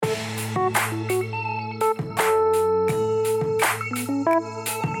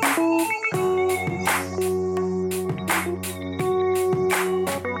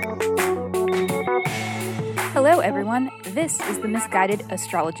This is the Misguided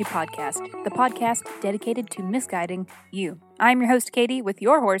Astrology Podcast, the podcast dedicated to misguiding you. I'm your host, Katie, with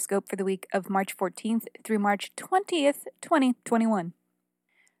your horoscope for the week of March 14th through March 20th, 2021.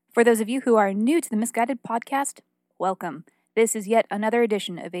 For those of you who are new to the Misguided Podcast, welcome. This is yet another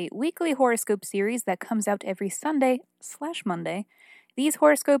edition of a weekly horoscope series that comes out every Sunday/Monday. These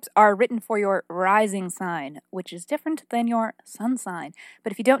horoscopes are written for your rising sign, which is different than your sun sign.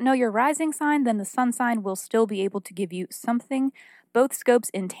 But if you don't know your rising sign, then the sun sign will still be able to give you something. Both scopes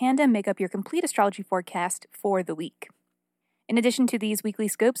in tandem make up your complete astrology forecast for the week. In addition to these weekly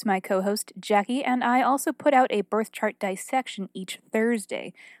scopes, my co-host Jackie and I also put out a birth chart dissection each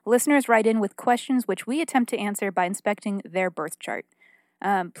Thursday. Listeners write in with questions which we attempt to answer by inspecting their birth chart.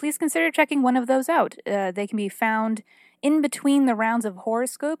 Please consider checking one of those out. They can be found in between the rounds of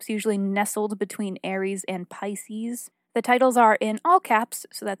horoscopes, usually nestled between Aries and Pisces. The titles are in all caps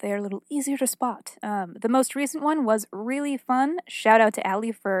so that they are a little easier to spot. The most recent one was really fun. Shout out to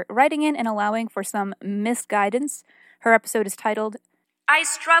Allie for writing in and allowing for some misguidance. Her episode is titled, I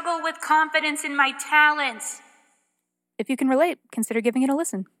Struggle with Confidence in My Talents. If you can relate, consider giving it a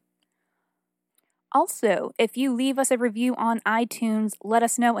listen. Also, if you leave us a review on iTunes, let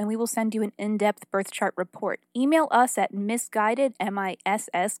us know and we will send you an in-depth birth chart report. Email us at misguided,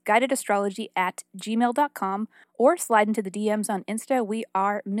 M-I-S-S, guidedastrology@gmail.com, or slide into the DMs on Insta. We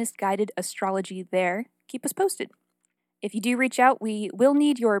are Misguided Astrology there. Keep us posted. If you do reach out, we will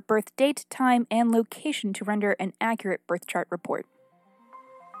need your birth date, time, and location to render an accurate birth chart report.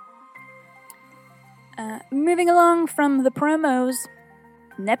 Moving along from the promos,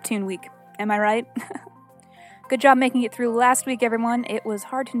 Neptune week. Am I right? Good job making it through last week, everyone. It was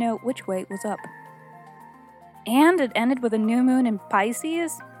hard to know which way was up. And it ended with a new moon in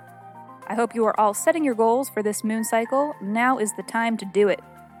Pisces. I hope you are all setting your goals for this moon cycle. Now is the time to do it.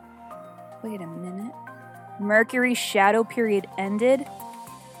 Wait a minute. Mercury's shadow period ended.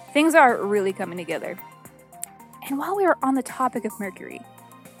 Things are really coming together. And while we are on the topic of Mercury,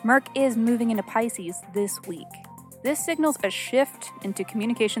 Merc is moving into Pisces this week. This signals a shift into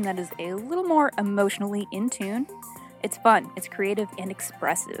communication that is a little more emotionally in tune. It's fun, it's creative, and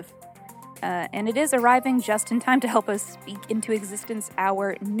expressive. And it is arriving just in time to help us speak into existence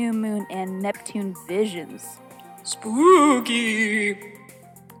our new moon and Neptune visions. Spooky!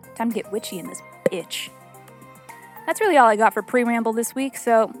 Time to get witchy in this bitch. That's really all I got for pre-ramble this week,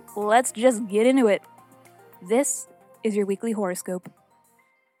 so let's just get into it. This is your weekly horoscope.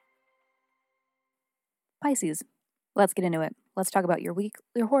 Pisces. Let's get into it. Let's talk about your week,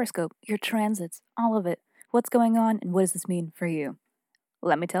 your horoscope, your transits, all of it. What's going on and what does this mean for you?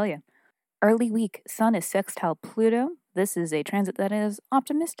 Let me tell you. Early week, Sun is sextile Pluto. This is a transit that is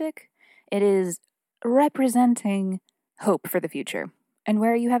optimistic. It is representing hope for the future. And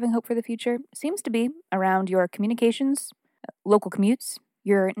where are you having hope for the future? Seems to be around your communications, local commutes,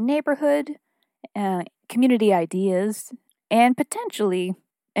 your neighborhood, community ideas, and potentially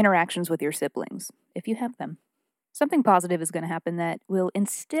interactions with your siblings, if you have them. Something positive is going to happen that will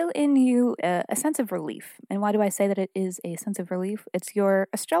instill in you a sense of relief. And why do I say that it is a sense of relief? It's your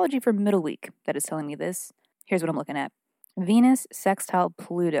astrology for middle week that is telling me this. Here's what I'm looking at. Venus sextile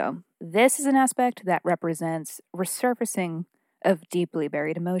Pluto. This is an aspect that represents resurfacing of deeply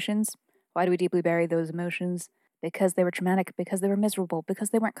buried emotions. Why do we deeply bury those emotions? Because they were traumatic, because they were miserable, because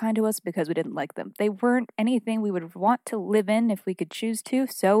they weren't kind to us, because we didn't like them. They weren't anything we would want to live in if we could choose to,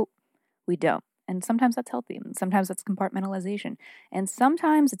 so we don't. And sometimes that's healthy, and sometimes that's compartmentalization. And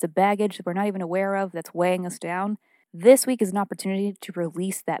sometimes it's a baggage that we're not even aware of that's weighing us down. This week is an opportunity to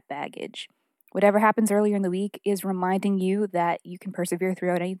release that baggage. Whatever happens earlier in the week is reminding you that you can persevere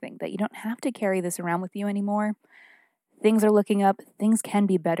throughout anything, that you don't have to carry this around with you anymore. Things are looking up. Things can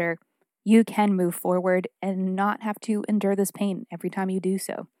be better. You can move forward and not have to endure this pain every time you do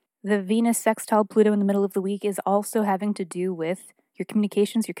so. The Venus sextile Pluto in the middle of the week is also having to do with your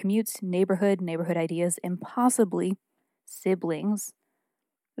communications, your commutes, neighborhood ideas, and possibly siblings.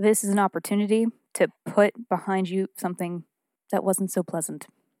 This is an opportunity to put behind you something that wasn't so pleasant.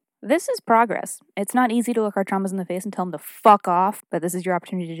 This is progress. It's not easy to look our traumas in the face and tell them to fuck off, but this is your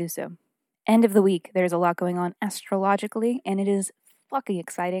opportunity to do so. End of the week, there's a lot going on astrologically, and it is fucking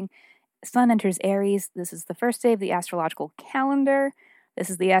exciting. Sun enters Aries. This is the first day of the astrological calendar. This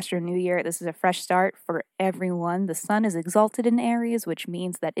is the Astro New Year. This is a fresh start for everyone. The sun is exalted in Aries, which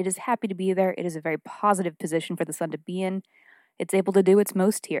means that it is happy to be there. It is a very positive position for the sun to be in. It's able to do its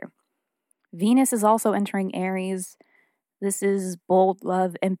most here. Venus is also entering Aries. This is bold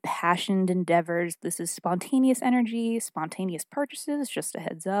love, impassioned endeavors. This is spontaneous energy, spontaneous purchases, just a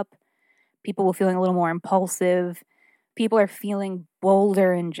heads up. People will feeling a little more impulsive. People are feeling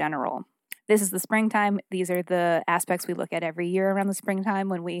bolder in general. This is the springtime. These are the aspects we look at every year around the springtime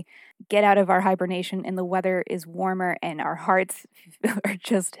when we get out of our hibernation and the weather is warmer and our hearts are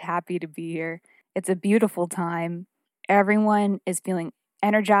just happy to be here. It's a beautiful time. Everyone is feeling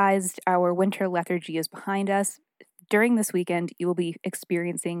energized. Our winter lethargy is behind us. During this weekend, you will be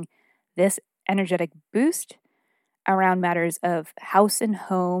experiencing this energetic boost around matters of house and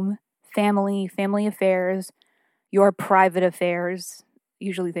home, family affairs, your private affairs,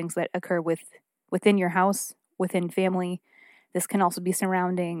 usually things that occur within your house, within family. This can also be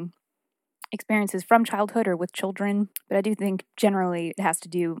surrounding experiences from childhood or with children, but I do think generally it has to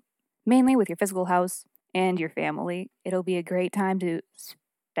do mainly with your physical house and your family. It'll be a great time to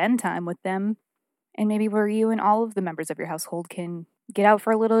spend time with them, and maybe where you and all of the members of your household can get out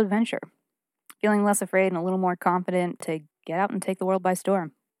for a little adventure, feeling less afraid and a little more confident to get out and take the world by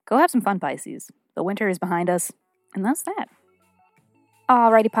storm. Go have some fun, Pisces. The winter is behind us, and that's that.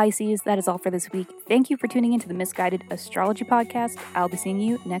 Alrighty, Pisces, that is all for this week. Thank you for tuning into the Misguided Astrology Podcast. I'll be seeing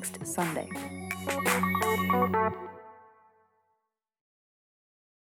you next Sunday.